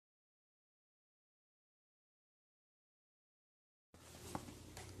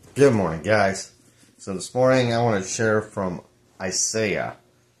Good morning, guys. So this morning I want to share from Isaiah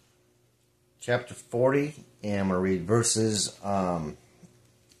chapter 40, and I'm going to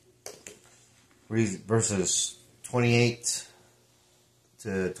read verses 28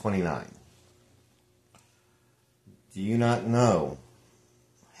 to 29. Do you not know?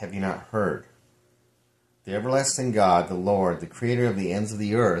 Have you not heard? The everlasting God, the Lord, the creator of the ends of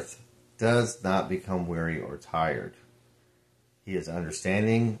the earth, does not become weary or tired. His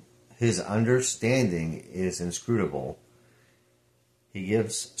understanding is inscrutable. He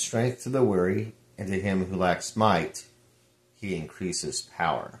gives strength to the weary, and to him who lacks might, he increases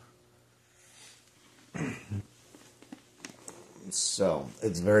power. So,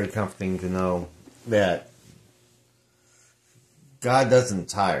 it's very comforting to know that God doesn't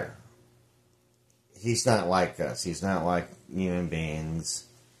tire. He's not like us. He's not like human beings.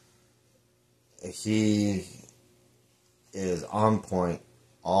 He is on point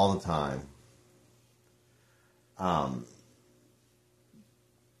all the time.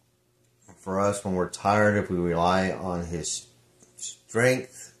 For us, when we're tired, if we rely on His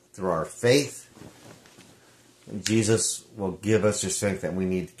strength through our faith, Jesus will give us the strength that we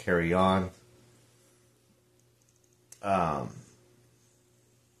need to carry on.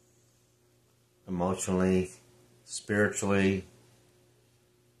 Emotionally, spiritually,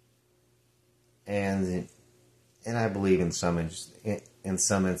 and I believe in some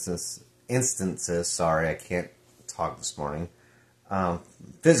instances, sorry, I can't talk this morning,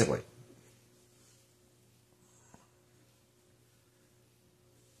 physically.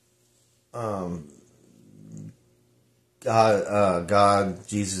 God,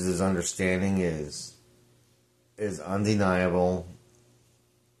 Jesus' understanding is undeniable.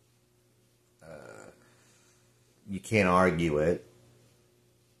 You can't argue it.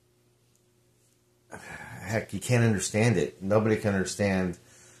 Heck, you can't understand it. Nobody can understand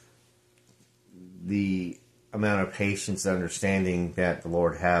the amount of patience and understanding that the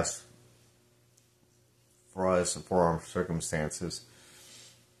Lord has for us and for our circumstances.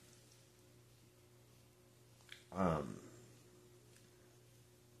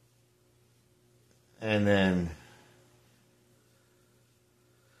 And then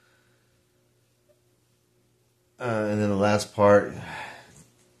the last part,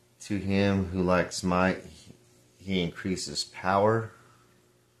 to him who lacks might, he increases power.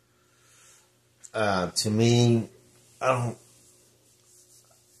 To me, I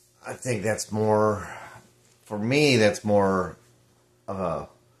think that's more, for me, that's more of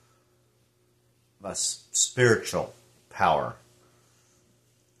a spiritual power.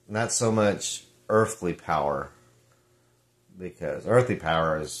 Not so much earthly power, because earthly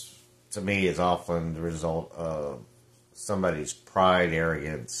power is, to me, is often the result of somebody's pride,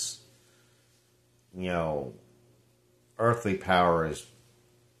 arrogance. Earthly power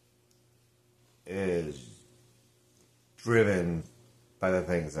is driven by the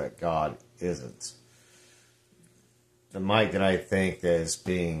things that God isn't. The might that I think that is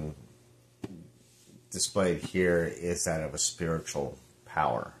being displayed here is that of a spiritual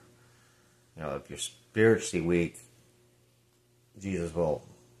power. If you're spiritually weak, Jesus will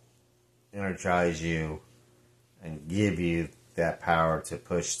energize you and give you that power to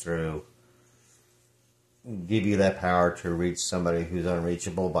push through, give you that power to reach somebody who's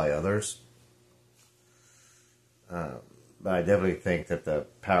unreachable by others. But I definitely think that the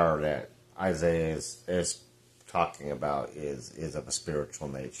power that Isaiah is talking about is of a spiritual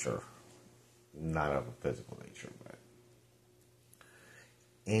nature, not of a physical nature. But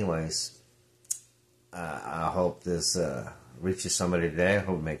anyways, I hope this reaches somebody today. I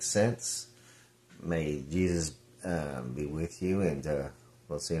hope it makes sense. May Jesus be with you, and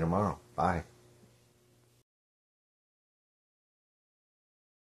we'll see you tomorrow. Bye.